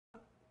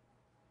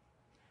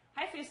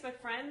Facebook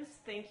friends,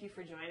 thank you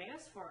for joining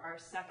us for our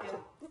second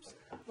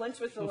lunch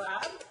with the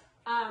lab.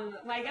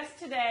 My guest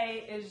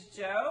today is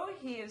Joe.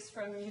 He is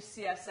from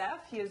UCSF.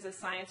 He is a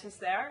scientist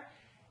there.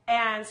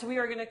 And so we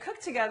are going to cook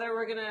together.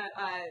 We're going to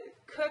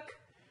cook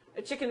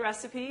a chicken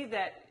recipe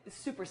that is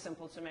super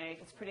simple to make.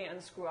 It's pretty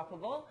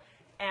unscrew-upable,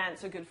 and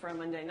so good for a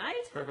Monday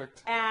night.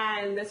 Perfect.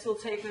 And this will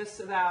take us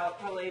about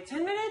probably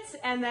 10 minutes,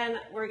 and then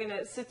we're going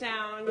to sit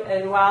down,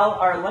 and while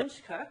our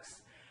lunch cooks,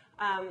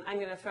 I'm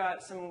going to throw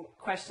out some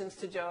questions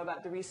to Joe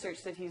about the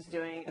research that he's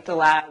doing at the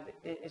lab,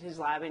 at his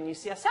lab in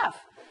UCSF.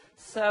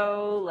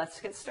 So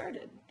let's get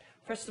started.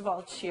 First of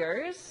all,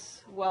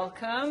 cheers.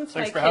 Welcome to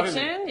my kitchen.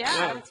 Having me.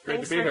 Yeah, it's great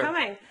thanks to be for here.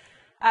 coming.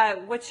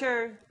 What's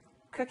your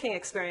cooking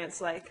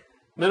experience like?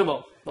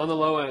 Minimal, on the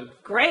low end.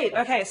 Great.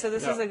 Okay, so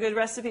this is a good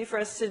recipe for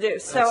us to do.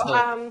 So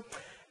Excellent.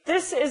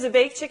 this is a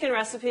baked chicken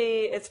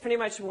recipe. It's pretty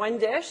much one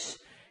dish.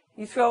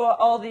 You throw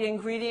all the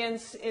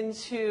ingredients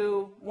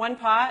into one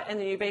pot, and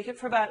then you bake it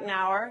for about an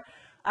hour.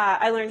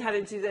 I learned how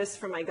to do this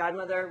from my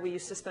godmother. We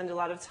used to spend a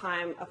lot of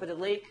time up at a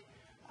lake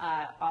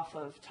off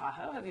of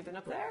Tahoe. Have you been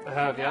up there? I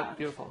have, yeah.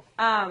 Beautiful.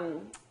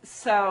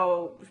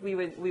 So we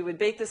would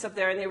bake this up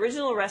there, and the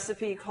original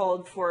recipe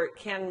called for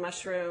canned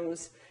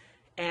mushrooms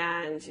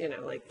and,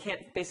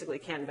 basically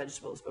canned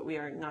vegetables, but we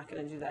are not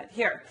going to do that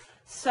here.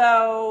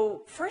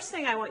 So first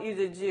thing I want you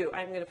to do,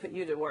 I'm going to put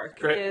you to work,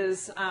 Great.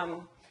 is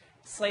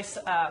slice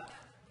up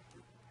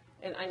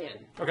an onion.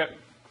 Okay.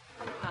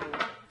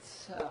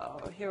 So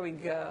here we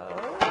go.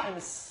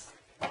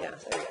 There we go.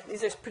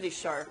 These are pretty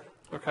sharp.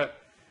 Okay.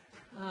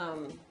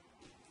 So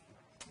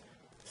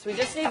we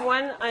just need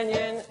one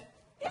onion.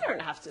 You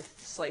don't have to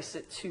slice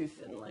it too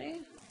thinly.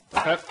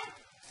 Okay.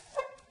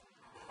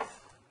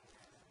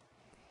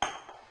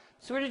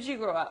 So where did you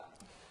grow up?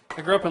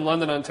 I grew up in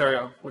London,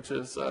 Ontario, which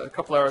is a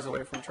couple hours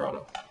away from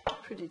Toronto.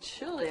 Pretty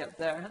chilly up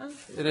there, huh?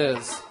 It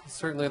is.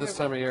 Certainly this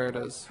time of year it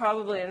is.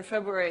 Probably in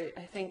February,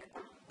 I think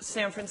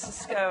San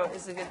Francisco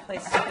is a good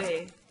place to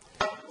be.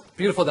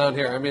 Beautiful down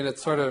here. I mean,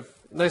 it's sort of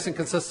nice and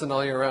consistent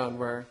all year round,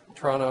 where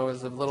Toronto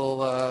is a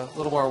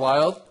little more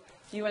wild.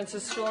 You went to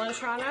school in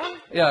Toronto?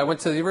 Yeah, I went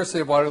to the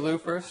University of Waterloo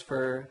first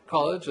for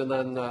college, and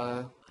then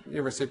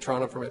University of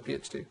Toronto for my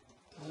PhD.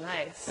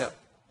 Nice. Yeah.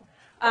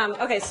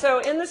 Okay, so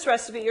in this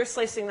recipe, you're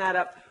slicing that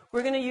up.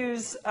 We're going to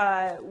use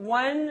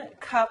 1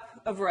 cup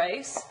of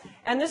rice.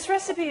 And this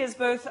recipe is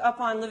both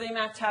up on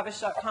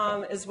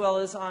livingmactavish.com as well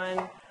as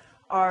on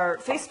our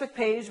Facebook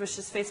page, which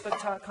is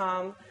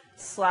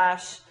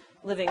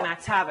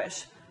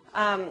facebook.com/livingmactavish.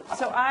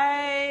 So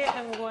I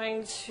am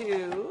going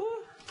to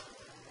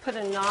put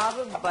a knob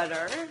of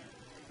butter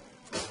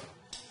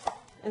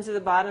into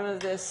the bottom of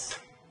this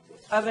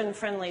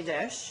oven-friendly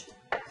dish.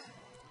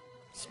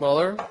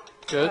 Smaller?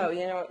 Good.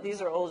 Oh,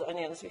 these are old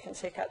onions. We can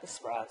take out the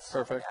sprouts.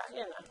 Perfect.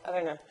 Yeah, I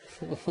don't know.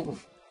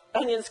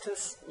 Onions can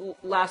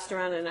last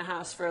around in a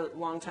house for a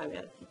long time.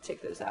 Yeah,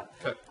 take those out.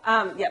 Okay.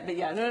 No,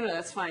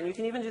 that's fine. You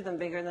can even do them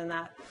bigger than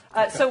that.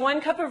 So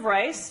 1 cup of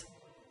rice.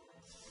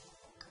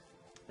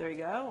 There you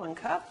go, 1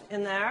 cup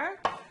in there.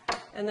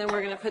 And then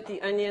we're going to put the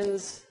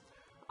onions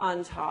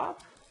on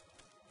top.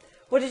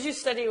 What did you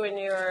study when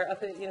you were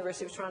up at the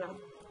University of Toronto?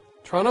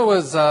 Toronto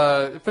was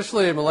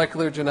officially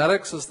molecular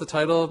genetics is the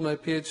title of my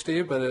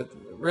PhD, but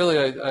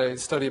I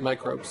study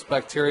microbes,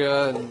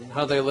 bacteria, and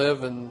how they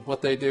live and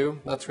what they do.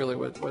 That's really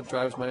what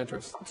drives my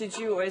interest. Did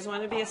you always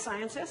want to be a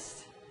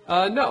scientist?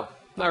 No,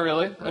 not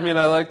really. I mean,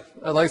 I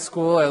like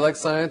school, I like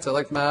science, I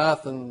like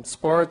math and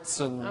sports,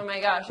 and oh my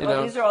gosh!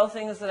 Well, these are all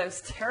things that I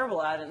was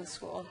terrible at in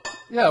school.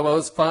 Yeah, well, it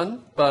was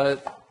fun,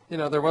 but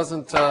there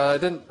wasn't. I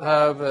didn't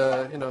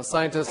have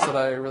scientists that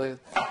I really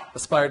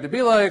aspired to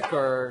be like,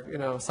 or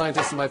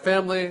scientists in my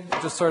family.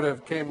 It just sort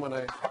of came when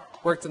I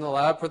worked in the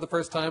lab for the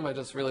first time. I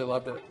just really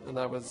loved it, and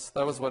that was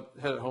what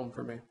hit it home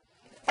for me.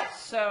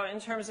 So, in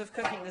terms of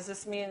cooking, does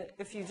this mean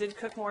if you did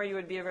cook more, you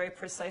would be a very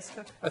precise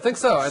cook? I think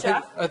so.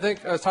 Chef? I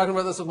think I was talking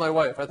about this with my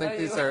wife. I think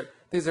these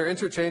are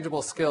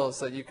interchangeable skills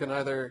that you can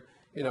either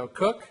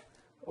cook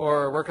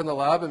or work in the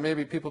lab, and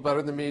maybe people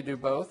better than me do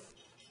both.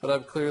 But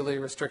I've clearly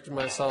restricted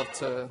myself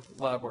to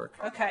lab work.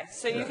 Okay,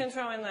 so you can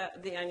throw in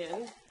the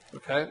onion.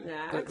 Okay,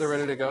 next. They're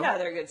ready to go? Yeah,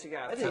 they're good to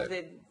go.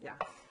 Okay.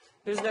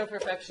 There's no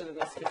perfection in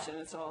this kitchen.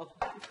 It's all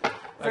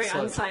very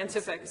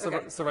unscientific.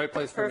 It's the right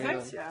place for me.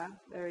 Perfect, yeah.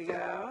 There we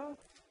go.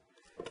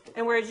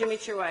 And where did you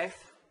meet your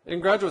wife? In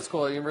graduate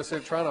school at the University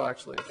of Toronto,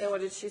 actually. And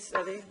what did she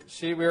study?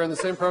 We were in the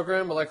same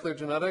program, molecular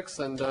genetics,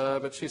 and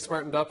but she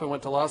smartened up and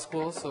went to law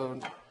school, so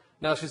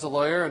now she's a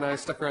lawyer, and I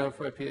stuck around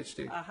for my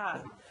PhD.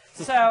 Aha.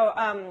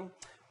 So,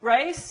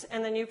 rice,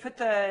 and then you put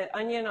the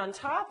onion on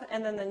top,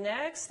 and then the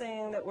next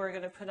thing that we're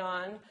going to put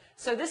on,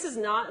 so this is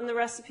not in the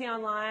recipe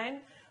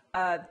online,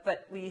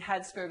 but we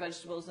had spare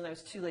vegetables, and I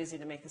was too lazy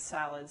to make a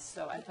salad,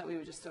 so I thought we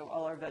would just throw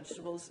all our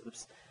vegetables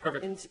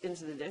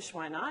into the dish.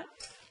 Why not?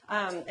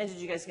 And did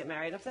you guys get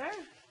married up there?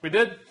 We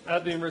did,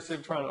 at the University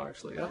of Toronto,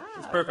 actually. Yeah,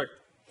 It's perfect.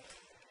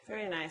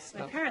 Very nice.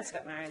 My parents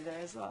got married there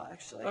as well,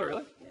 actually. Oh,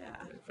 really? Yeah.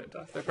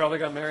 Fantastic. They probably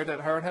got married at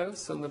Hart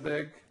House in the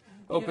big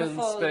open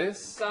Beautiful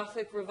space.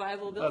 Gothic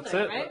revival building, That's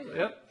it. right?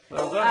 Yep.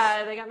 That was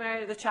us. They got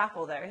married at the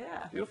chapel there,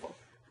 yeah. Beautiful.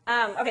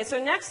 Okay,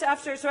 so next so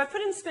I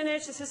put in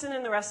spinach. This isn't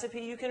in the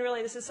recipe. You can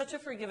really, this is such a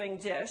forgiving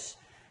dish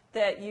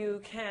that you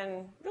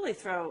can really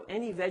throw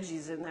any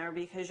veggies in there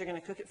because you're going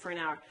to cook it for an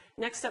hour.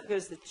 Next up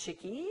goes the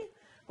chickpea,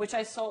 which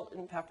I salt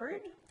and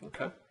peppered.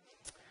 Okay.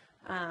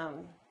 Yeah.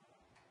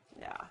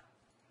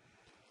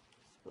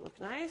 It'll look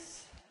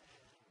nice.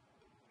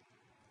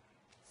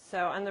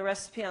 So on the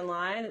recipe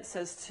online, it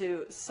says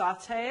to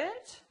saute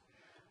it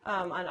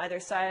on either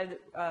side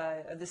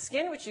of the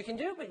skin, which you can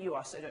do, but you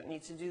also don't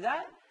need to do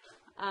that.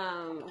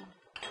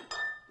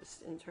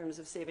 Just in terms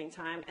of saving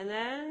time. And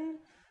then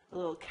a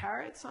little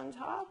carrots on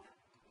top,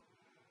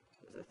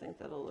 because I think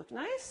that'll look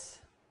nice.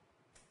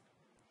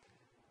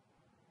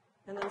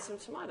 And then some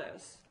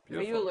tomatoes.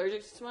 Beautiful. Are you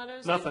allergic to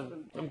tomatoes? Nothing.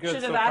 I'm good.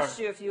 Should have so asked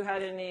far. you if you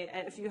had any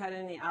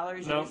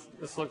allergies. No,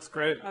 this looks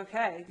great.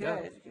 Okay,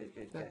 good, Yeah.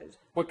 good.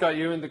 What got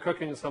you into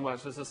cooking so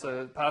much? Is this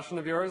a passion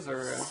of yours,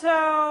 or?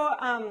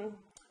 So,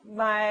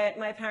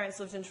 my parents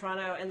lived in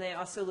Toronto, and they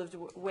also lived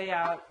way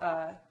out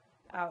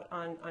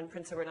on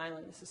Prince Edward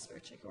Island. This is spare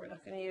chicken we're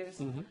not going to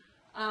use.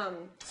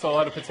 So a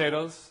lot of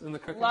potatoes in the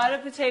cooking? A lot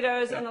of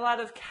potatoes and a lot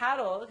of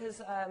cattle,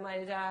 because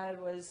my dad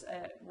was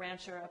a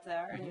rancher up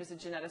there, and he was a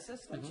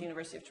geneticist, went to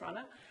University of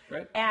Toronto.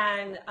 Right.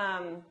 And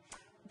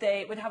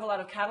they would have a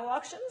lot of cattle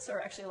auctions, or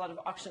actually a lot of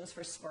auctions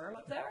for sperm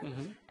up there.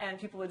 And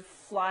people would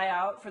fly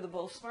out for the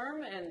bull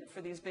sperm and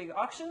for these big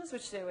auctions,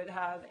 which they would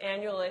have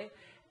annually.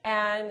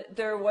 And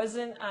there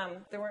weren't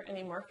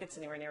any markets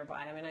anywhere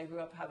nearby. I mean, I grew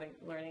up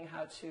learning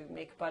how to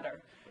make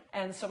butter.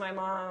 And so my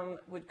mom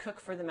would cook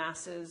for the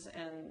masses,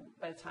 and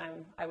by the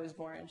time I was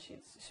born, she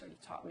sort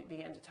of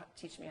began to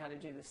teach me how to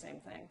do the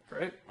same thing.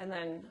 Great. And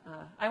then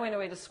I went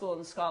away to school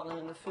in Scotland,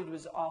 and the food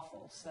was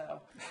awful.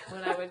 So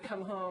when I would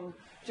come home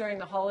during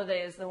the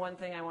holidays, the one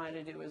thing I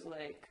wanted to do was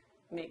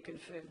make good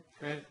food.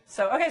 Great.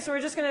 So, okay, so we're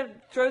just going to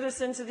throw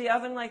this into the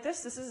oven like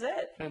this. This is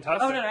it.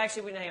 Fantastic. Oh, no,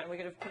 actually, hang on. We're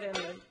going to put in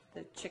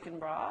the chicken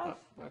broth.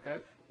 Oh, okay.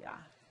 Yeah,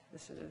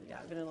 this would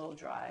have been a little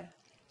dry.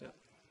 Yeah.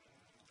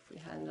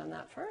 Freehand on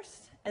that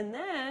first. And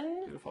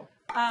then... Beautiful.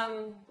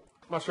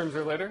 Mushrooms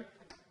are later?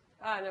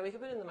 No, we can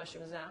put in the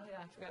mushrooms now. Yeah,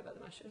 I forgot about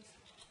the mushrooms.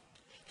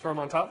 Throw them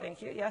on top?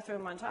 Thank you. Yeah, throw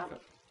them on top.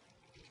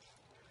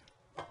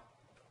 Okay.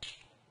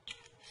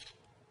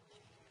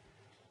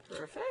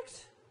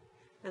 Perfect.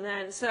 And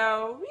then,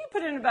 so you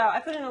put in I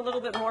put in a little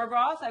bit more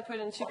broth. I put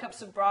in 2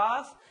 cups of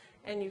broth,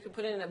 and you can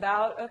put in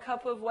about a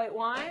cup of white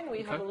wine.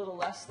 We have a little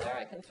less there.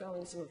 I can throw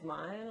in some of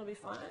mine. It'll be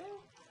fine.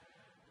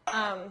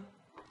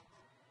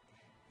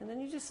 And then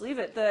you just leave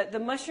it. The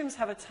mushrooms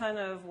have a ton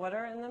of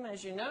water in them,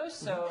 as you know,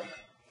 so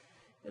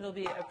it'll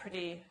be a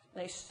pretty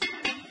nice,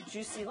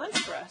 juicy lunch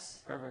for us.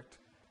 Perfect.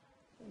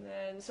 And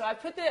then, so I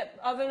put the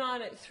oven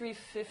on at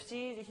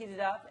 350 to heat it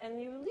up,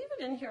 and you leave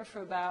it in here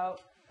for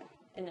about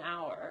an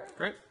hour.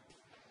 Great.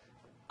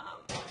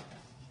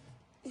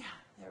 Yeah,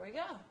 there we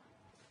go.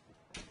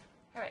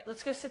 All right,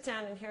 let's go sit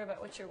down and hear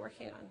about what you're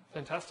working on.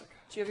 Fantastic.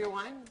 Do you have your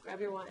wine? Grab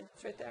your wine.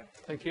 It's right there.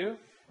 Thank you.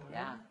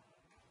 Yeah.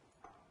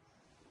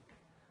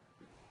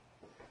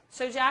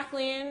 So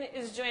Jacqueline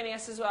is joining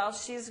us as well.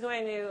 She's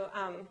going to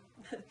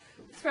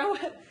throw,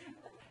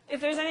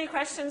 if there's any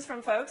questions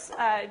from folks,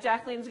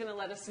 Jacqueline's going to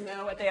let us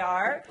know what they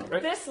are.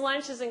 Right. This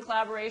lunch is in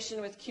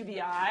collaboration with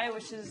QBI,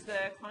 which is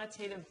the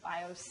Quantitative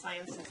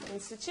Biosciences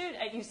Institute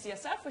at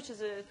UCSF, which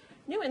is a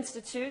new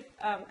institute.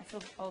 I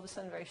feel all of a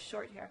sudden very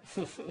short here.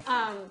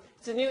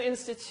 It's a new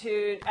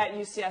institute at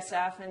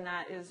UCSF, and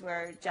that is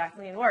where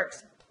Jacqueline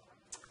works.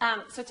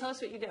 So tell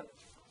us what you do.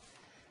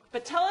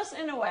 But tell us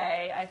in a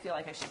way, I feel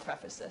like I should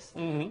preface this.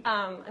 I'm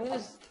going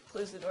to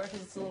close the door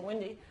because it's a little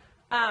windy.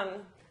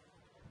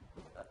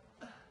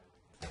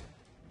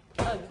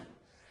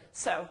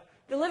 So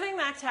the Living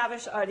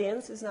MacTavish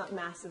audience is not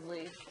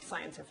massively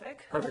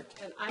scientific. Perfect.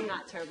 And I'm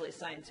not terribly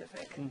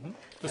scientific.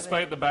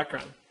 Despite the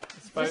background.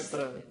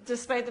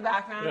 Despite the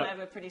background, Yeah. I have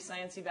a pretty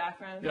sciencey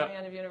background Yeah. coming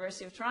out of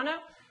University of Toronto.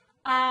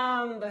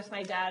 Both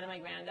my dad and my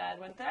granddad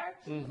went there.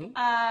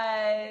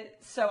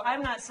 So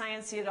I'm not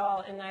sciencey at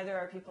all, and neither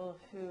are people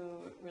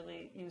who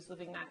really use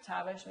Living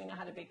MacTavish. We know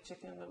how to bake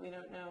chicken, but we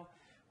don't know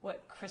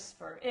what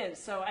CRISPR is.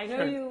 So I know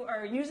Sure. you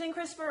are using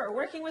CRISPR or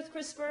working with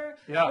CRISPR.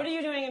 Yeah. What are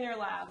you doing in your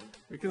lab?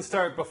 We can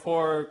start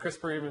before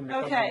CRISPR even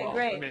becomes involved.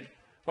 great. I mean,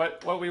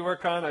 what we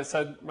work on, I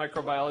said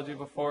microbiology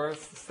before,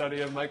 it's the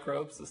study of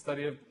microbes, the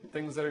study of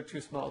things that are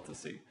too small to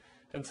see.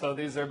 And so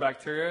these are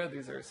bacteria,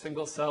 these are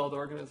single-celled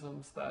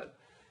organisms that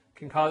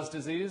can cause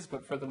disease,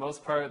 but for the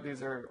most part,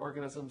 these are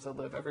organisms that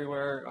live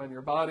everywhere on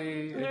your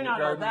body. They're not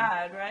all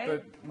bad, right?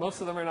 But most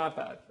of them are not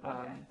bad.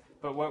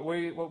 But what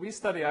we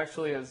study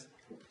actually is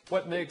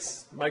what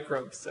makes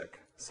microbes sick.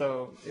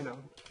 So,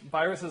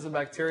 viruses and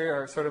bacteria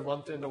are sort of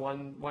lumped into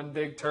one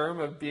big term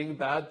of being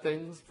bad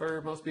things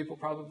for most people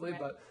probably,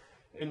 but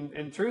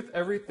in truth,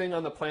 everything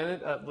on the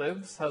planet that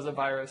lives has a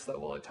virus that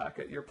will attack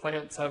it. Your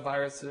plants have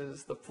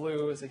viruses. The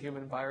flu is a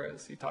human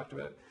virus. You talked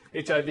about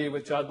HIV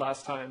with Judd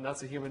last time.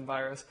 That's a human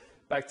virus.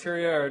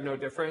 Bacteria are no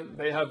different.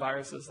 They have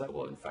viruses that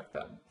will infect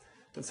them.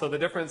 And so the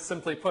difference,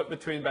 simply put,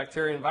 between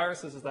bacteria and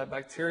viruses is that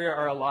bacteria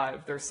are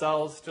alive. They're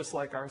cells just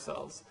like our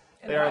cells.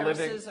 And they are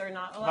viruses living. Are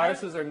not alive?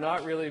 Viruses are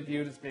not really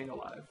viewed as being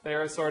alive. They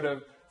are sort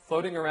of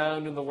floating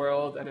around in the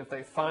world, and if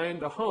they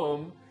find a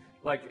home,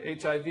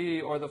 like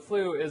HIV or the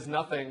flu is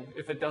nothing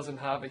if it doesn't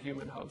have a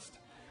human host.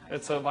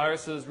 And so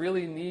viruses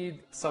really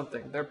need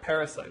something. They're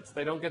parasites.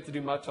 They don't get to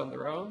do much on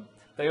their own.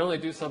 They only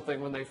do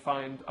something when they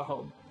find a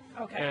home.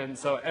 Okay. And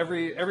so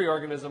every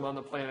organism on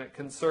the planet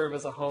can serve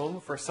as a home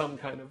for some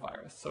kind of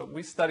virus. So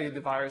we study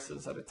the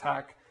viruses that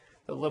attack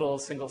the little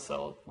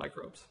single-celled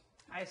microbes.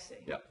 I see.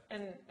 Yep.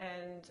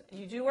 And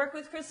you do work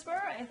with CRISPR,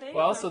 I think?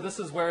 Well, so this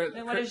is where...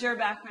 Then what is your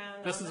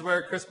background? This is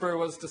where CRISPR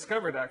was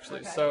discovered,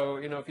 actually. Okay. So,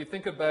 if you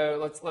think about,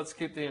 let's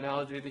keep the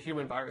analogy to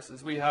human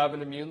viruses. We have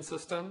an immune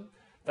system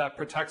that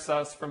protects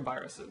us from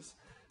viruses.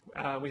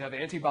 We have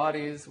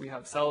antibodies. We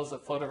have cells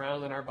that float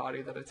around in our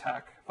body that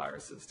attack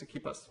viruses to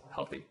keep us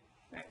healthy.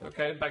 Right.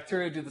 Okay?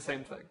 Bacteria do the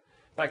same thing.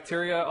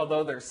 Bacteria,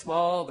 although they're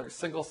small, they're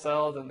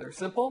single-celled, and they're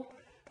simple,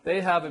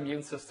 they have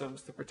immune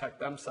systems to protect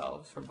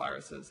themselves from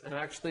viruses. And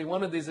actually,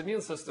 one of these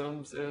immune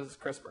systems is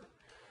CRISPR.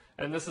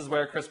 And this is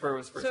where CRISPR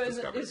was first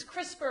discovered. So is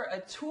CRISPR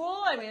a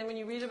tool? I mean, when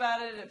you read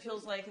about it, it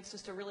feels like it's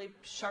just a really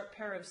sharp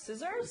pair of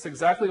scissors? It's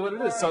exactly what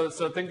it is.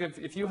 So think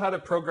if you had a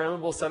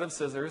programmable set of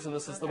scissors, and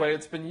this is the way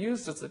it's been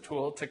used as a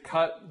tool to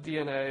cut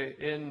DNA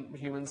in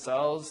human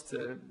cells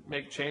to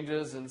make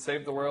changes and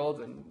save the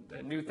world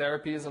and new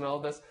therapies and all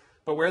this.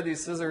 But where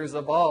these scissors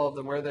evolved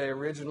and where they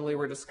originally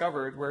were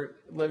discovered were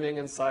living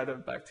inside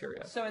of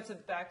bacteria. So it's a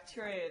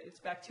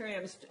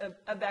bacterium's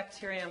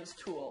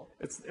tool.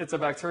 It's a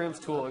bacterium's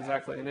tool,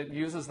 exactly. And it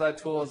uses that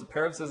tool as a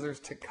pair of scissors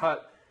to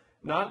cut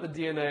not the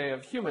DNA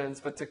of humans,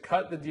 but to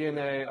cut the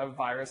DNA of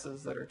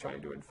viruses that are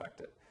trying to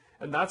infect it.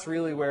 And that's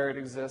really where it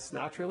exists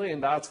naturally,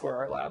 and that's where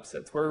our lab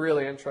sits. We're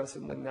really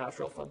interested in the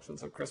natural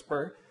functions of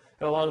CRISPR.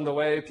 And along the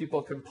way,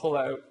 people can pull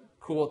out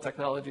cool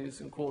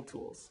technologies and cool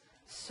tools.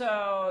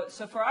 So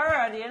for our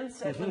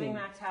audience at Living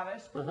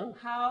MacTavish,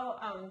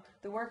 how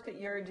the work that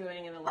you're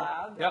doing in the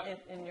lab,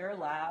 in your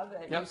lab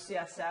at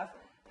UCSF,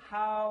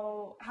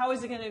 how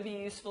is it going to be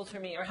useful to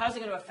me, or how is it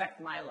going to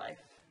affect my life?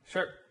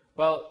 Sure.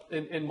 Well,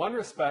 in one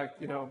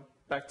respect,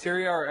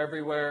 bacteria are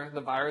everywhere. The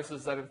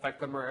viruses that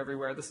infect them are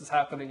everywhere. This is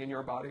happening in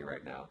your body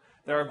right now.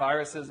 There are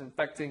viruses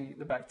infecting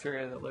the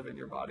bacteria that live in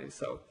your body.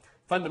 So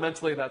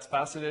fundamentally, that's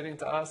fascinating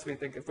to us. We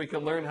think if we can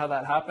learn how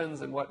that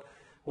happens and what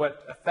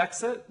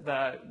affects it,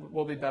 that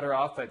we'll be better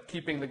off at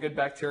keeping the good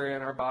bacteria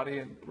in our body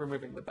and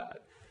removing the bad.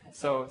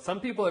 So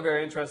some people are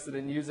very interested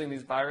in using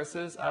these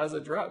viruses as a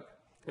drug.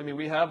 I mean,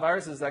 we have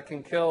viruses that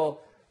can kill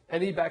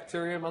any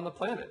bacterium on the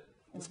planet,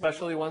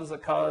 especially ones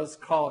that cause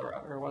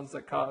cholera or ones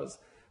that cause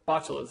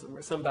botulism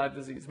or some bad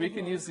disease. We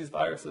can use these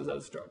viruses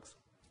as drugs.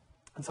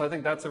 And so I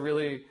think that's a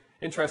really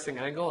interesting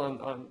angle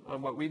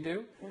on what we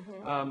do.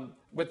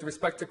 With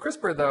respect to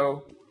CRISPR,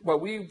 though,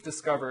 what we've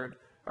discovered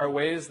are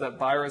ways that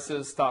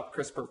viruses stop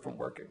CRISPR from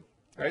working.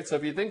 Right? So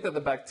if you think that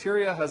the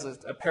bacteria has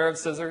a pair of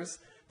scissors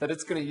that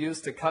it's going to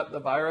use to cut the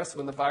virus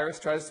when the virus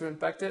tries to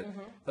infect it,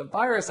 the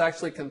virus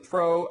actually can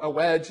throw a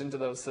wedge into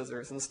those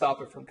scissors and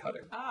stop it from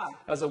cutting.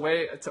 As a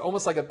way, it's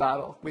almost like a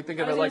battle. We think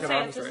of it like an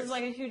arms race. This is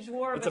like a huge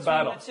war. It's a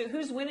battle. So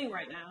who's winning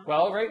right now?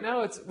 Well, right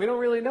now we don't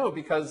really know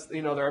because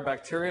there are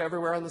bacteria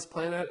everywhere on this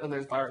planet and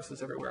there's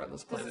viruses everywhere on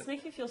this planet. Does this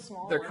make you feel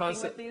small? They're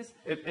constant.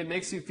 It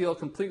makes you feel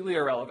completely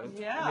irrelevant.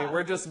 Yeah. I mean,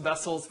 we're just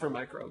vessels for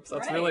microbes.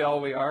 That's really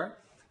all we are.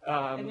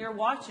 And you're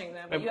watching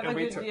them. You have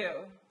a good view.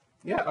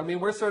 Yeah, I mean,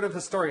 we're sort of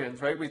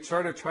historians, right? We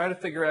sort of try to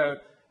figure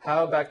out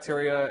how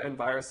bacteria and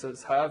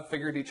viruses have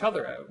figured each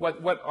other out,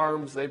 what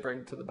arms they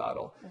bring to the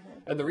battle.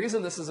 And the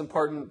reason this is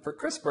important for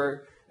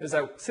CRISPR is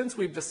that since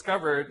we've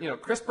discovered,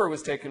 CRISPR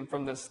was taken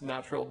from this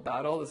natural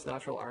battle, this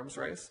natural arms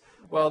race.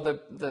 Well,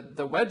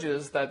 the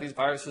wedges that these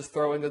viruses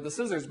throw into the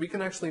scissors, we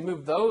can actually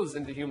move those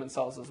into human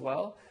cells as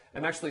well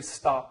and actually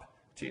stop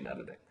gene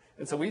editing.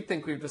 And so we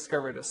think we've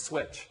discovered a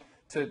switch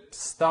to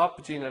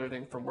stop gene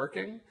editing from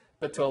working,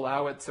 but to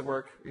allow it to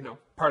work,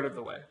 part of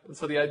the way. And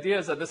so the idea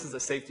is that this is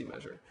a safety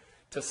measure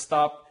to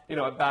stop,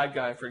 a bad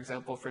guy, for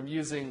example, from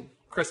using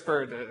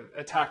CRISPR to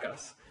attack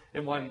us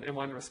in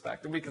one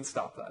respect, and we can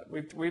stop that.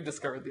 We've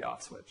discovered the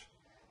off switch.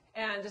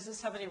 And does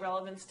this have any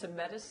relevance to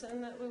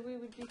medicine that we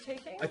would be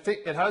taking? I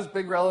think it has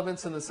big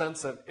relevance in the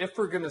sense of if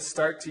we're going to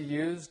start to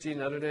use gene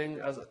editing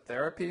as a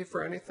therapy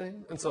for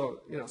anything, and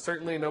so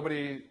certainly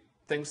nobody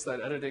thinks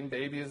that editing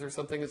babies or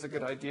something is a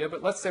good idea,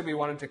 but let's say we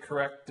wanted to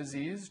correct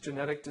disease,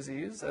 genetic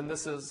disease, and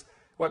this is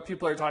what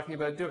people are talking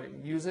about doing,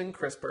 using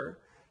CRISPR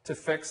to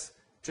fix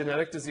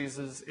genetic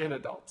diseases in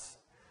adults.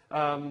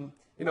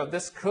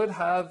 This could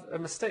have a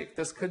mistake.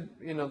 This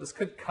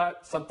could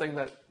cut something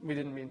that we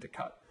didn't mean to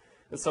cut.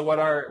 And so what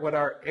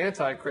our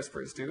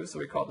anti-CRISPRs do, so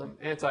we call them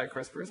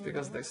anti-CRISPRs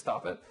because they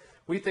stop it,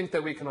 we think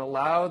that we can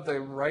allow the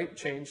right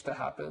change to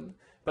happen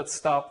but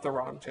stop the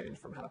wrong change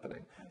from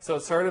happening. So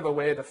it's sort of a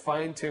way to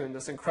fine-tune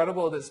this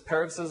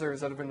pair of scissors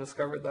that have been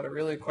discovered that are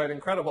really quite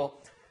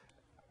incredible.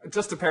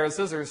 Just a pair of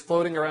scissors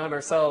floating around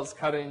our cells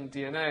cutting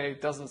DNA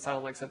doesn't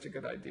sound like such a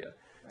good idea.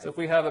 So if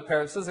we have a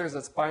pair of scissors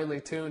that's finely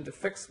tuned to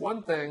fix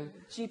one thing,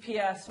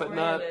 GPS but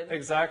oriented. not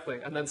exactly,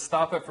 and then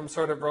stop it from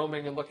sort of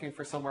roaming and looking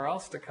for somewhere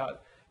else to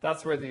cut,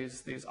 that's where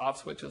these off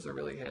switches are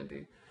really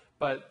handy.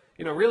 But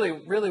really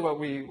what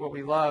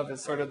we love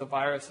is sort of the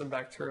virus and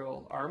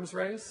bacterial arms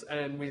race,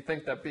 and we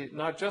think that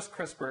not just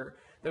CRISPR,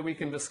 that we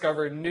can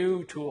discover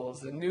new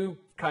tools and new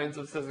kinds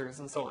of scissors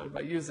and so on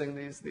by using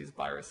these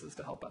viruses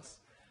to help us.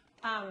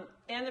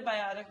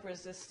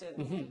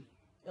 Antibiotic-resistant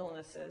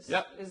illnesses.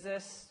 Yep. Is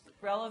this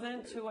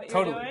relevant to what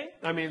Totally. you're doing?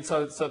 I mean,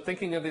 so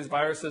thinking of these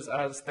viruses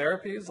as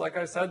therapies, like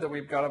I said, that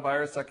we've got a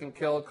virus that can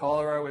kill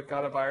cholera, we've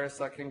got a virus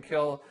that can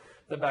kill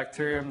the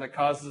bacterium that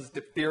causes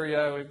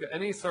diphtheria, we've got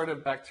any sort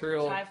of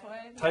bacterial...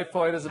 Typhoid?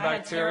 Typhoid is a I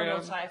had bacterium.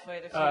 terrible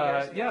typhoid a few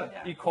years ago.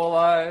 Yeah, E.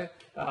 coli,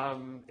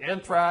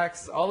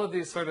 anthrax, all of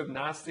these sort of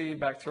nasty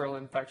bacterial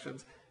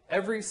infections.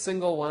 Every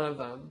single one of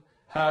them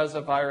has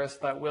a virus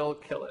that will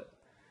kill it.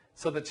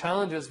 So the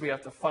challenge is we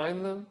have to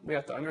find them, we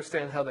have to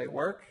understand how they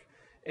work,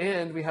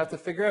 and we have to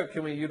figure out,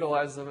 can we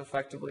utilize them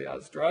effectively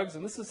as drugs?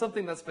 And this is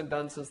something that's been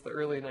done since the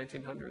early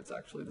 1900s,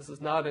 actually. This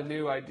is not a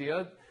new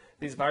idea.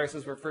 These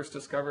viruses were first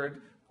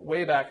discovered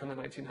way back in the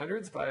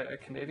 1900s by a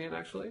Canadian,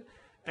 actually.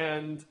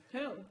 And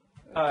Who?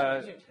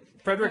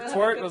 Frederick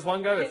Twort was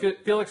one guy.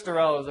 Felix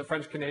Durrell was a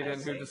French-Canadian I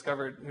see. who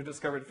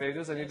discovered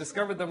phages, and he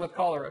discovered them with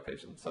cholera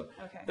patients. So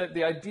Okay.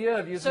 the idea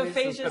of using these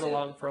has phages been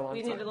along for a long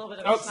we time. need a little bit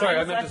of Oh, a sorry,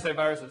 I science meant to say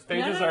viruses.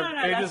 Phages No,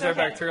 phages that's are okay.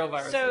 bacterial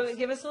viruses. So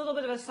give us a little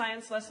bit of a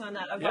science lesson on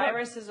that. A Yeah.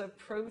 virus is a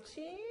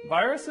protein?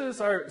 Viruses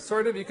are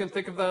sort of, you can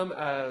think of them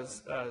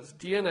as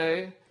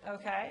DNA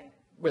Okay.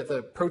 with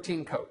a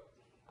protein coat.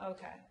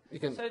 Okay. You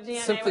can So DNA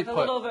simply with a put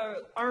little bit of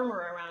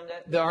armor around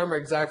it. the armor,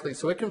 exactly.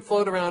 So it can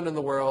float around in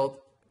the world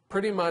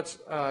pretty much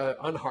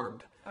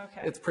unharmed.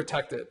 Okay. It's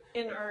protected.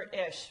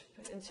 Inert-ish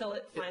until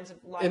it finds a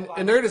live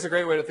body. Inert is a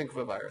great way to think of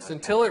a virus.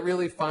 Until it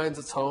really finds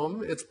its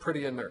home, it's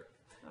pretty inert.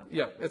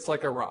 Yeah, it's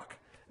like a rock.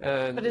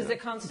 And But is it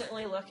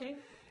constantly looking?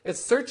 it's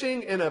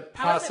searching in a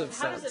passive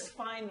How does it sense.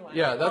 find one?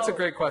 Yeah, that's a Oh,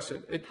 great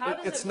question. How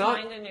does It's it not.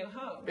 find a new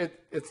home?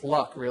 It's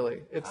luck,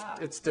 really.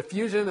 It's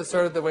diffusion is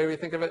sort of the way we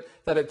think of it.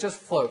 That it just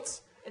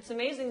floats. It's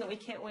amazing that we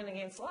can't win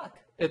against luck.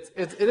 It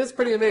is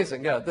pretty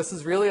amazing. Yeah, this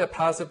is really a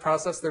passive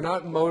process. They're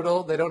not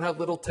modal. They don't have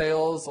little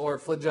tails or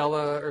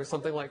flagella or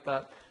something like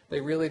that. They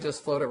really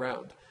just float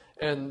around.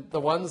 And the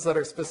ones that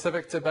are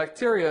specific to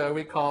bacteria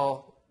we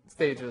call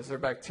phages or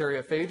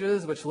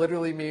bacteriophages, which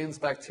literally means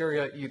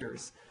bacteria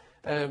eaters.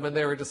 And when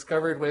they were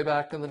discovered way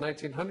back in the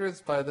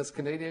 1900s by this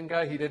Canadian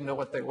guy, he didn't know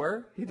what they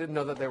were. He didn't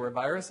know that they were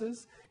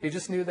viruses. He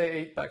just knew they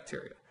ate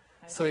bacteria.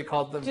 So he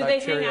called them Do they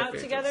bacteriophages. hang out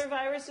together,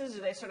 viruses?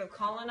 Do they sort of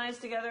colonize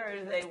together, or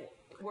do they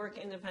work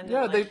independently?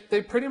 Yeah,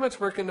 they pretty much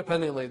work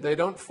independently. They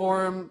don't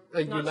form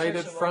a Not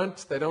united sociable.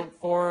 front. They don't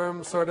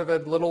form sort of a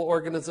little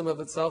organism of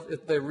itself.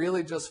 They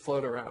really just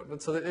float around.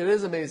 And so it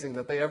is amazing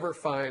that they ever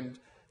find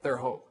their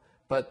home.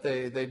 But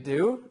they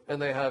do,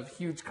 and they have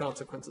huge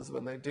consequences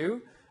when they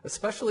do,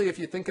 especially if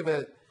you think of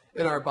it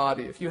in our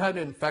body. If you had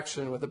an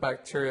infection with a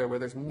bacteria where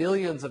there's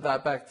millions of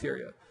that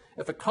bacteria,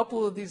 if a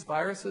couple of these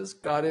viruses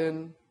got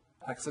in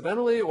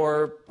accidentally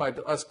or by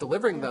us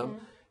delivering them,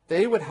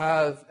 they would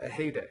have a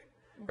heyday,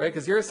 right?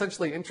 Because you're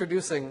essentially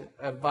introducing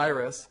a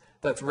virus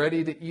that's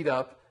ready to eat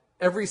up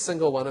every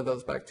single one of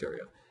those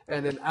bacteria.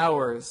 And in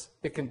hours,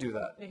 it can do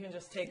that. You can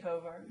just take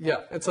over.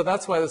 Yeah, and so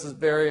that's why this is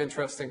very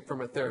interesting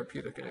from a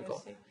therapeutic angle.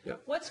 see. Yeah.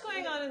 What's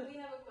going on in... We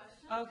have a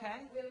question.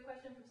 Okay. We have a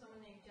question from someone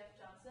named Jeff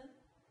Johnson.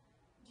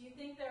 Do you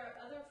think there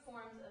are other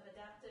forms of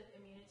adaptive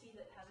immunity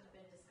that haven't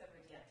been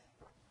discovered yet?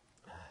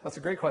 That's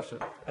a great question.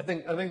 I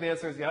think the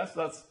answer is yes.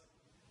 That's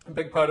a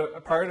big part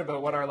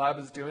about what our lab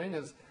is doing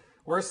is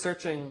we're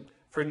searching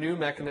for new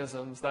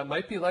mechanisms that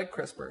might be like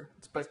CRISPR,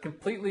 but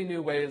completely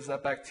new ways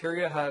that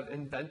bacteria have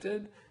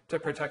invented to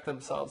protect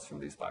themselves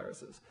from these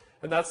viruses.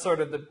 And that's sort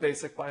of the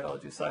basic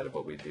biology side of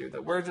what we do,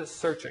 that we're just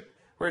searching.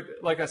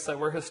 Like I said,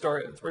 we're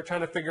historians. We're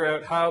trying to figure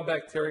out how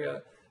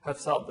bacteria have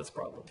solved this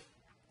problem.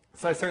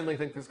 So I certainly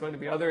think there's going to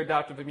be other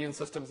adaptive immune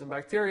systems in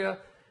bacteria.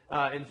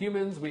 In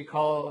humans, we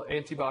call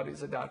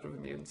antibodies adaptive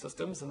immune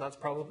systems, and that's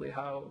probably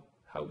how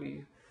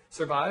we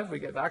survive. We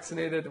get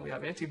vaccinated and we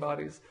have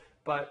antibodies,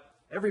 but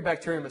every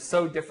bacterium is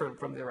so different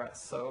from the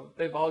rest. So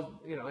they've all,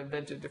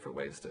 invented different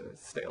ways to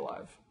stay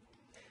alive.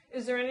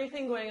 Is there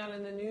anything going on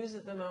in the news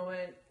at the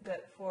moment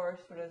that for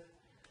sort of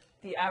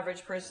the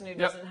average person who Yep.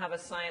 doesn't have a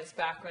science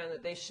background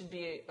that they should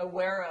be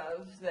aware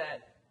of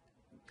that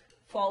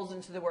falls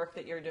into the work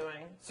that you're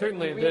doing?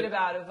 Certainly. You read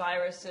about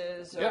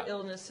viruses or Yeah.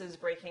 illnesses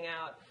breaking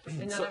out,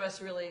 and none of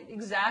us really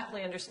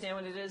exactly understand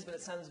what it is, but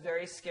it sounds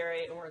very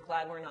scary, and we're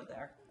glad we're not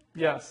there.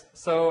 Yes.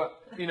 So,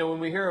 when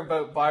we hear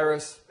about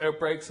virus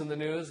outbreaks in the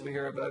news, we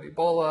hear about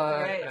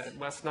Ebola Right. and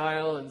West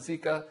Nile and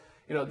Zika.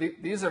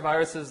 These are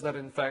viruses that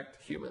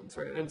infect humans,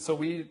 right? And so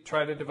we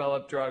try to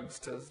develop drugs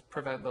to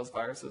prevent those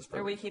viruses from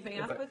Are we keeping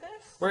up infect- with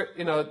this?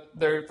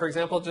 We're, for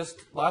example, just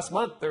last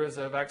month, there was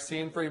a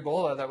vaccine for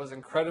Ebola that was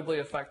incredibly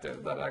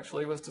effective that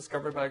actually was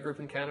discovered by a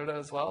group in Canada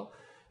as well.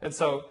 And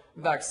so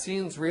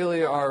vaccines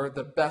really are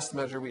the best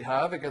measure we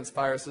have against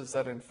viruses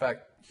that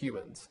infect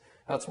humans.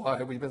 That's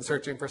why we've been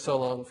searching for so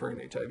long for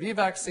an HIV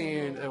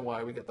vaccine, and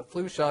why we get the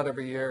flu shot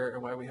every year,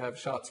 and why we have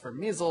shots for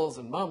measles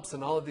and mumps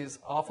and all of these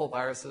awful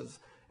viruses,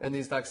 and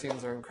these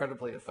vaccines are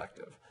incredibly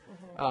effective.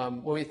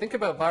 When we think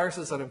about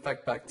viruses that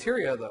infect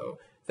bacteria, though,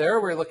 there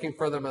we're looking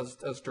for them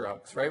as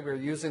drugs, right? We're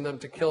using them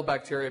to kill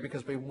bacteria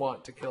because we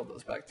want to kill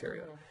those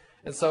bacteria.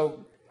 And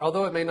so,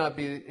 although it may not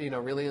be,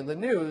 really in the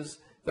news,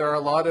 there are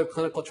a lot of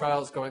clinical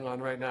trials going on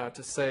right now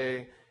to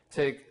say,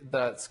 take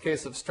that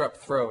case of strep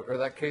throat or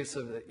that case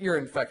of an ear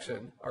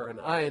infection or an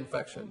eye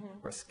infection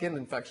or skin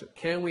infection.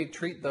 Can we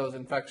treat those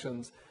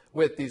infections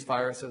with these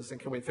viruses,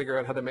 and can we figure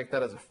out how to make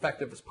that as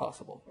effective as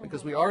possible?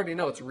 Because we already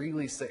know it's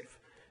really safe.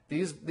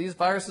 These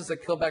viruses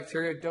that kill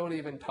bacteria don't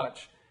even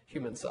touch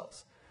human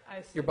cells.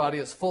 Your body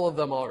is full of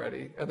them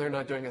already, and they're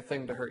not doing a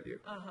thing to hurt you.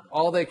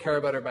 All they care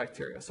about are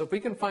bacteria. So if we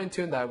can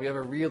fine-tune that, we have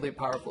a really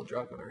powerful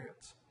drug on our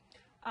hands.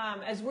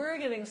 As we're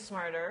getting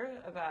smarter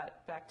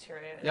about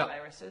bacteria and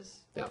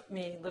viruses,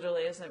 me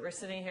literally, isn't it? We're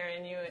sitting here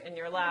in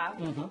your lab.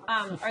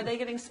 Are they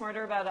getting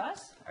smarter about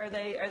us? Are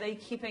they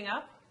keeping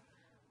up?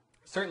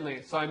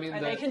 Certainly. So I mean, are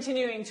they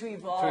continuing to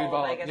evolve?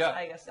 I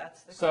guess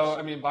that's the question. So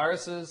I mean,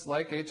 viruses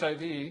like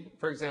HIV,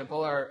 for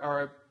example,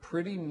 are a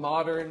pretty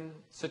modern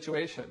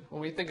situation.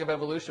 When we think of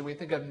evolution, we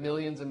think of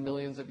millions and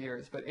millions of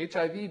years. But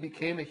HIV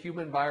became a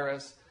human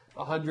virus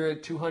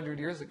 100, 200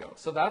 years ago.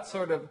 So that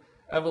sort of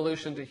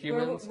evolution to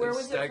humans where is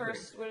was staggering.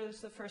 Where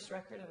was the first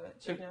record of it?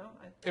 Do you know?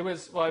 It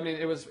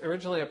was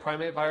originally a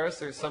primate virus.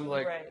 There's some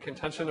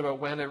contention about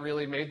when it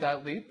really made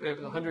that leap. It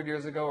was 100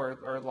 years ago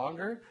or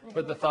longer.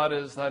 But the thought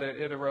is that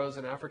it arose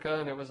in Africa,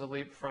 and it was a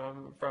leap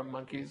from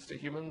monkeys to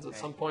humans at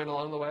some point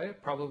along the way,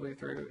 probably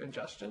through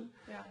ingestion.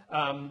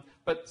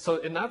 But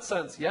so in that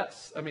sense,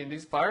 yes. I mean,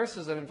 these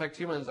viruses that infect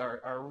humans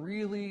are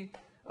really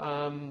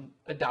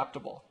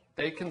adaptable.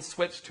 They can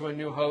switch to a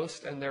new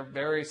host, and they're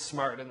very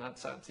smart in that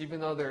sense. Even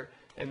though they're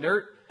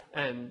inert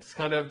and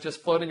kind of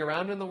just floating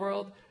around in the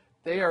world,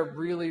 they are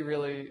really,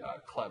 really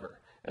clever.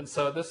 And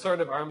so this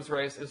sort of arms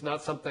race is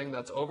not something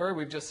that's over.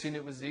 We've just seen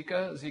it with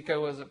Zika.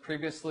 Zika was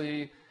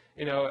previously,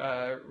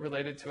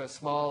 related to a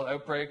small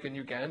outbreak in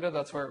Uganda.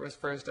 That's where it was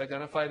first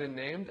identified and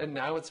named. And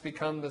now it's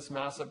become this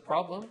massive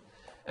problem.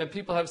 And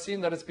people have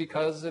seen that it's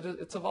because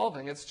it's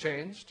evolving, it's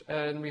changed,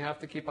 and we have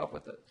to keep up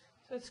with it.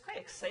 So it's quite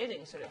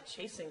exciting, sort of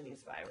chasing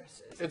these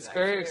viruses. It's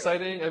very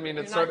exciting. I mean,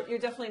 you're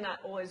definitely not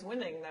always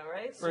winning, though,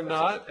 right? So we're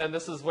not, and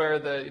this is where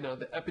the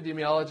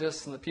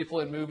epidemiologists and the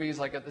people in movies,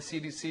 like at the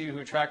CDC,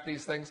 who track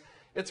these things,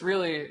 it's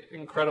really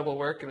incredible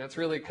work, and it's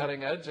really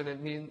cutting edge, and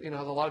it means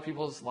a lot of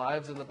people's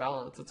lives in the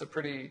balance. It's a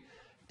pretty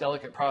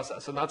delicate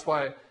process, and that's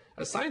why,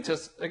 as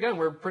scientists, again,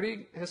 we're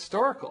pretty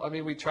historical. I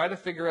mean, we try to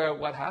figure out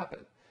what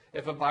happened.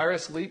 If a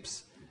virus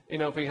leaps,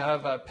 if we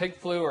have a pig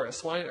flu or a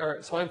swine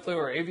flu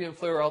or avian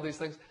flu or all these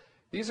things.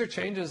 These are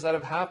changes that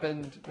have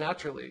happened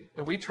naturally,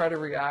 and we try to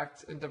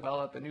react and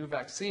develop a new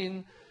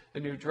vaccine, a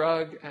new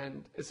drug,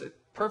 and is it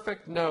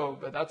perfect? No,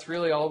 but that's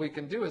really all we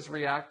can do is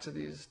react to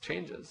these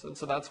changes. And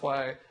so that's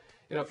why,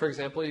 for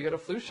example, you get a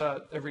flu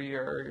shot every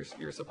year, or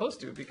you're supposed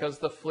to, because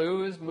the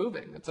flu is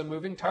moving. It's a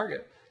moving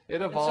target.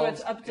 It evolves. And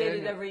so it's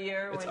updated every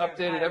year? It's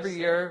updated every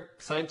year.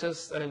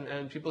 Scientists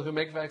and people who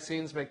make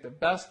vaccines make the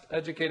best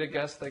educated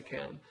guess they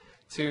can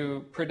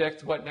to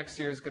predict what next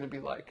year is going to be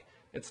like.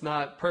 It's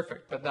not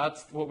perfect, but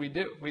that's what we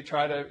do. We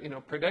try to,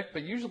 predict,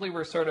 but usually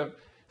we're sort of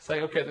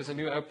saying, okay, there's a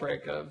new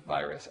outbreak of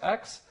virus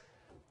X.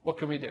 What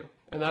can we do?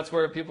 And that's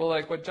where people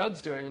like what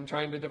Judd's doing and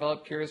trying to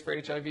develop cures for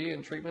HIV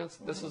and treatments.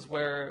 This is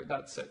where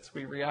that sits.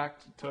 We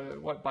react to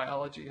what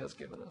biology has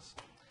given us.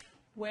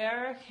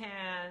 Where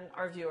can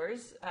our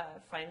viewers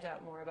find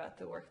out more about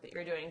the work that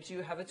you're doing? Do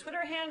you have a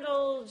Twitter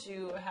handle? Do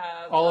you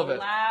have a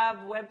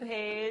lab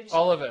webpage?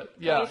 All of it,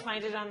 yeah. Can we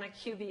find it on the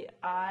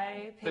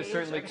QBI page? They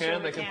certainly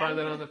can. They can find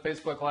it on the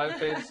Facebook Live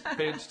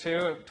page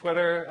too.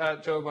 Twitter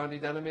at Joe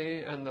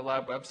Bondy-Denomy, and the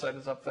lab website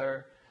is up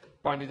there,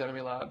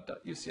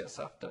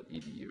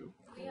 bondydenomylab.ucsf.edu.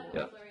 We have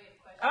a flurry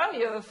of questions. Oh,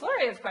 you have a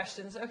flurry of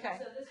questions. Okay.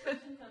 So this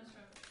question comes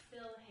from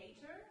Phil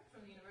Hayter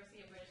from the University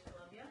of British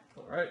Columbia.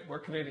 All right, we're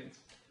Canadians.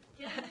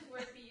 Can this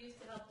work be used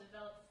to help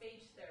develop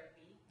phage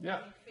therapy?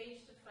 Yeah. Using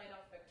phage to fight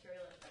off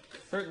bacterial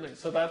infections? Certainly.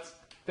 So that's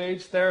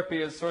phage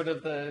therapy is sort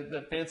of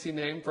the fancy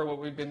name for what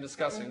we've been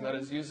discussing. That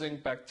is using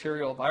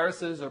bacterial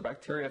viruses or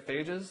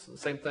bacteriophages,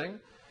 same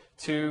thing,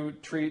 to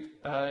treat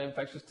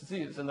infectious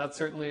disease. And that's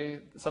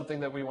certainly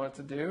something that we want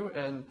to do.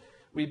 And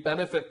we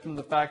benefit from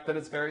the fact that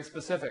it's very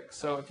specific.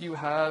 So if you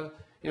have,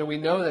 we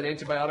know that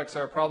antibiotics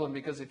are a problem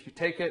because if you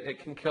take it, it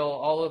can kill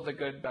all of the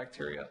good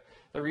bacteria.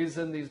 The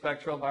reason these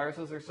bacterial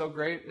viruses are so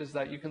great is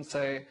that you can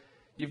say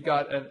you've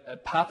got a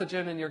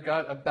pathogen in your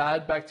gut, a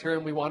bad bacteria,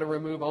 and we want to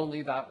remove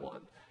only that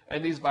one.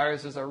 And these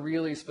viruses are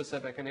really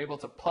specific and able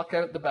to pluck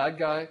out the bad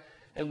guy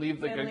and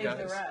leave the good guys.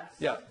 The rest.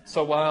 Yeah.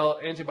 So while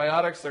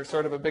antibiotics are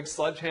sort of a big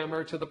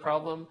sledgehammer to the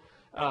problem,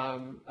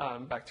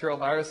 bacterial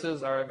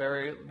viruses are a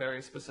very,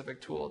 very specific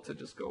tool to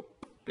just go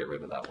get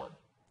rid of that one.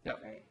 Yeah.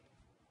 Right.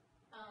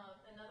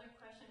 Another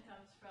question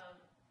comes from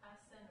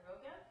Asen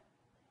Rogev.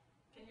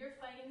 Can your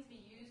findings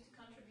be used to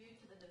contribute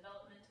to the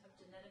development of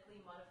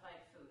genetically modified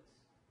foods?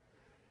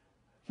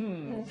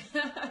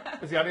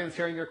 Is the audience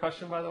hearing your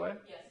question, by the way?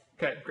 Yes.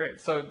 Okay, great.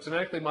 So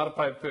genetically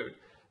modified food.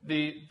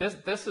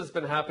 This has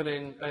been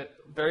happening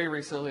very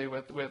recently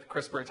with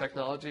CRISPR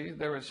technology.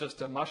 There was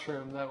just a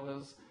mushroom that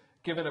was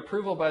given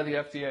approval by the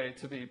FDA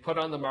to be put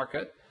on the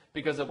market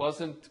because it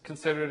wasn't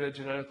considered a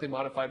genetically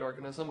modified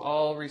organism.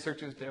 All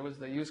researchers did was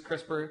they used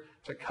CRISPR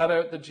to cut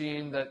out the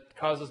gene that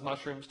causes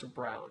mushrooms to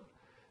brown.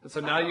 And so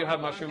now you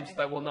have mushrooms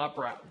that will not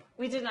brown.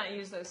 We did not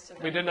use those today.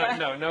 We did not,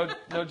 no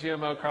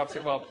GMO crops.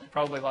 Well,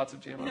 probably lots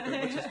of GMO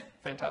food, which is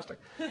fantastic.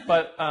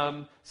 But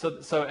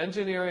so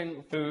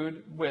engineering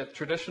food with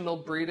traditional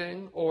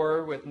breeding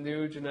or with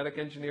new genetic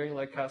engineering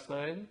like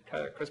Cas9,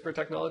 CRISPR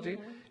technology,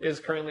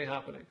 is currently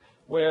happening.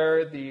 Where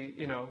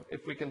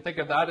if we can think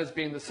of that as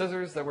being the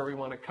scissors that where we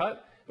want to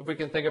cut, if we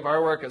can think of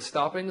our work as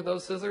stopping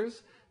those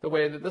scissors, the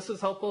way that this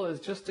is helpful is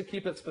just to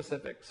keep it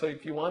specific. So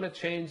if you want to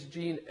change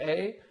gene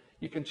A,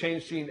 you can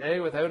change gene A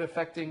without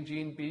affecting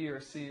gene B or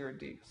C or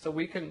D. So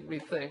we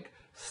think,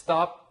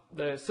 stop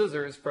the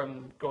scissors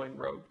from going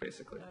rogue,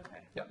 basically.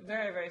 Okay. Yeah.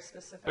 Very, very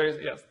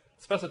specific. Yes.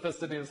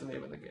 Specificity is the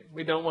name of the game.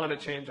 We don't want to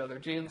change other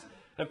genes.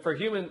 And for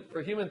human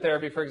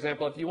therapy, for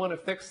example, if you want to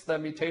fix the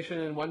mutation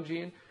in one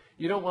gene,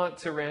 you don't want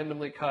to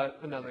randomly cut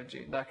another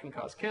gene. That can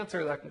cause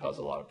cancer. That can cause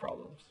a lot of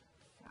problems.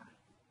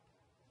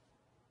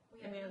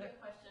 We have another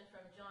question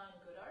from John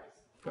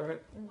Goodars. All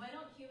right. Why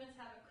don't humans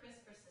have a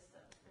CRISPR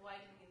system? Why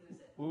did we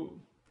lose it? Ooh,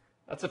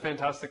 that's a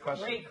fantastic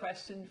question. Great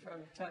question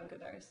from John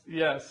Goodars.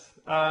 Yes.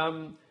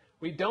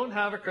 We don't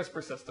have a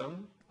CRISPR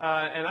system,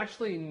 and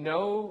actually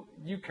no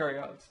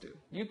eukaryotes do.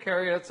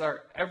 Eukaryotes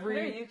are What are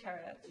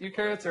eukaryotes?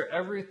 Eukaryotes are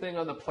everything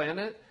on the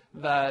planet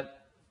that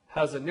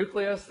has a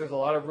nucleus. There's a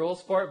lot of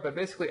rules for it, but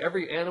basically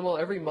every animal,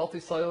 every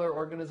multicellular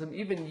organism,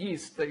 even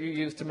yeast that you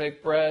use to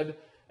make bread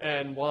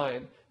and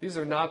wine, these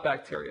are not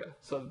bacteria.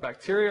 So the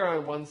bacteria are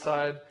on one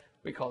side,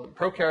 we call them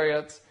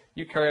prokaryotes.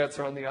 Eukaryotes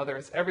are on the other.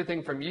 It's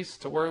everything from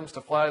yeast to worms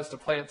to flies to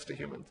plants to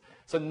humans.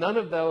 So none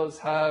of those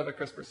have a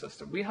CRISPR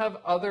system. We have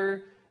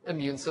other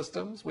immune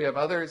systems. We have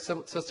other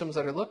systems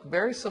that look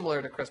very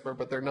similar to CRISPR,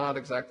 but they're not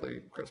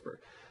exactly CRISPR.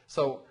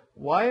 So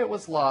why it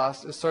was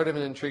lost is sort of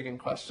an intriguing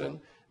question.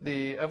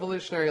 The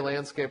evolutionary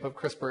landscape of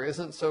CRISPR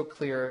isn't so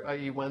clear,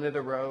 i.e. when it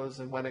arose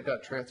and when it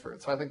got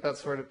transferred. So I think that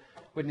sort of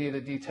would need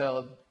a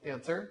detailed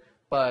answer.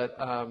 But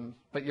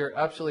you're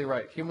absolutely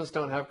right. Humans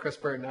don't have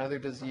CRISPR, neither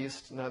does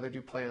yeast, neither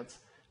do plants.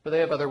 But they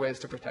have other ways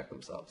to protect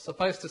themselves.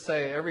 Suffice to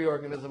say, every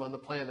organism on the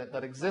planet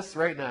that exists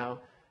right now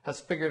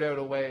has figured out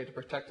a way to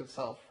protect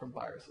itself from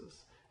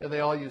viruses. And they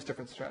all use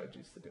different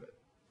strategies to do it.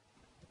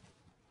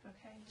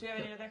 Okay. Do you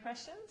have any other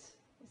questions?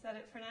 Is that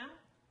it for now?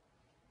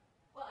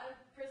 Well,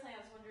 personally, I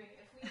was wondering,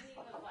 if we leave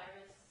a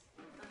virus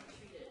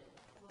untreated,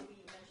 will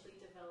we eventually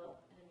develop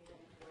an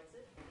immunity towards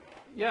it?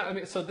 Yeah, I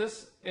mean, so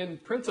this, in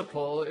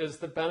principle, is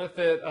the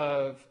benefit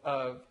of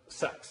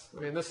sex.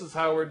 I mean, this is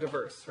how we're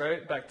diverse,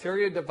 right?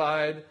 Bacteria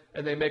divide,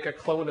 and they make a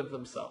clone of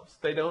themselves.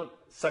 They don't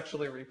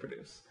sexually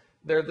reproduce.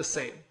 They're the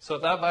same. So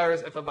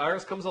if a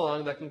virus comes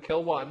along that can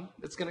kill one,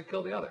 it's going to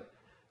kill the other.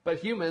 But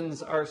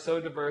humans are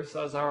so diverse,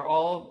 as are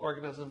all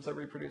organisms that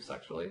reproduce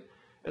sexually.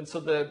 And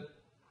so the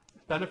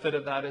benefit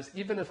of that is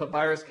even if a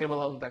virus came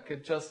along that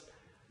could just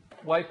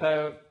wipe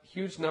out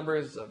huge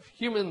numbers of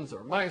humans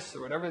or mice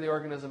or whatever the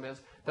organism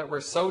is, that we're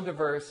so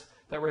diverse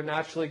that we're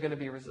naturally going to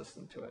be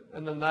resistant to it.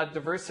 And then that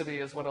diversity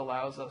is what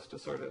allows us to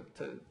sort of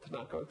to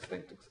not go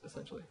extinct,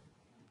 essentially.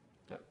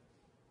 Yeah.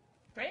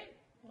 Great.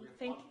 Well,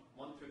 thank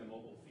one through the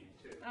mobile feed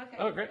too. Okay.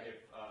 Oh, great.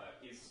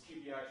 Is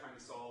QBI trying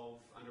to solve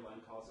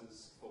underlying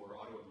causes for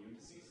autoimmune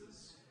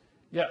diseases?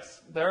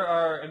 Yes, there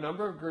are a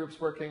number of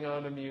groups working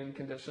on immune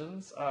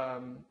conditions.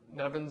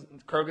 Nevin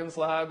Krogan's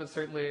lab is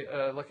certainly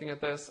looking at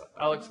this.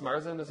 Alex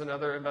Marzin is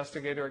another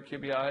investigator at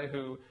QBI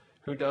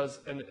who does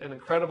an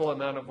incredible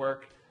amount of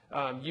work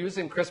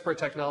using CRISPR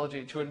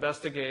technology to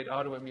investigate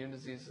autoimmune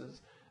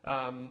diseases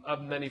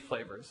of many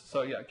flavors.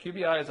 So yeah,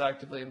 QBI is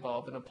actively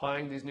involved in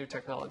applying these new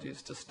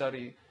technologies to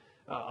study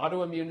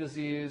autoimmune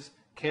disease,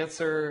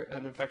 cancer,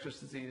 and infectious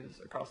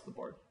disease across the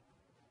board.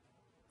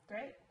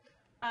 Great.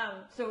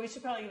 So we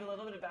should probably give a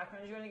little bit of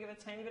background. Do you want to give a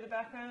tiny bit of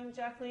background,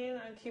 Jacqueline,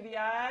 on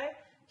QBI?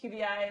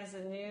 QBI is a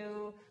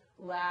new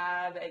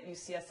lab at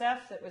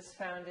UCSF that was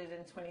founded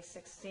in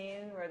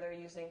 2016 where they're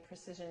using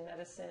precision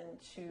medicine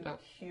to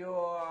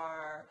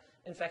cure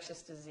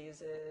infectious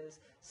diseases,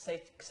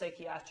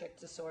 psychiatric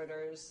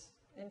disorders,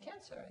 and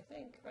cancer, I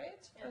think,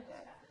 right?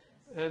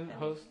 Okay. And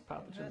host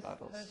pathogen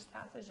battles Host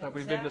pathogens, that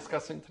we've been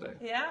discussing today.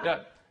 Yeah.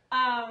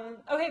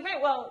 Okay,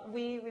 great. Well,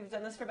 we've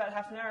done this for about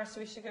half an hour,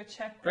 so we should go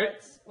check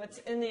what's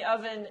in the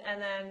oven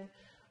and then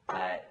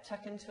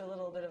tuck into a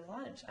little bit of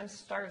lunch. I'm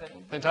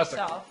starving Fantastic.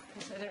 myself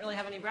because I didn't really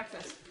have any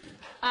breakfast.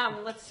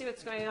 Let's see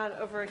what's going on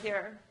over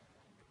here.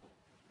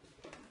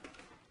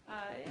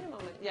 In a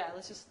moment. Yeah,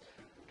 let's just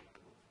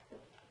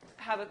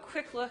have a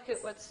quick look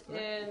at what's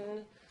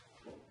in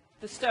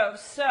the stove.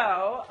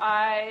 So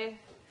I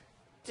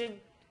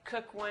did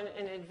cook one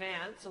in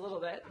advance a little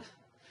bit.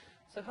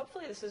 So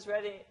hopefully this is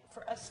ready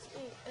for us to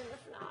eat, and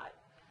if not.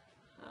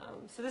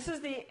 So this is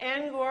the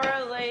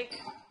Angora Lake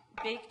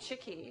baked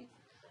chickpea.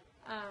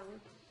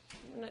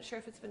 I'm not sure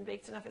if it's been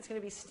baked enough. It's going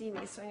to be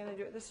steamy, so I'm going to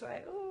do it this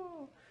way.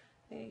 Ooh,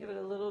 I'm going to give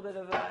it a little bit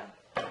of a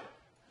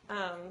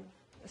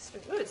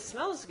ooh, it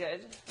smells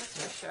good.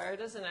 That's for sure,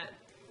 doesn't it?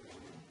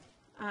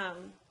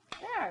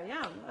 There,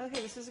 yum.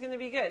 Okay, this is going to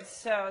be good.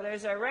 So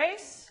there's our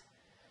rice,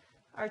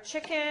 our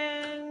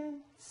chicken,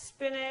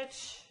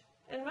 spinach,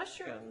 and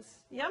mushrooms.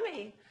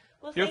 Yummy.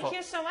 Well, Beautiful.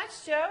 thank you so much,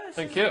 Joe. This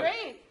Thank is you.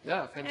 great.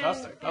 Yeah,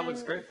 fantastic. That looks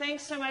And great.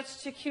 Thanks so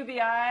much to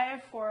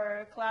QBI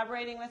for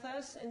collaborating with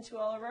us and to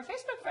all of our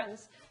Facebook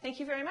friends. Thank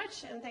you very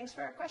much, and thanks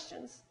for our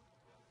questions.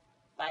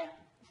 Bye.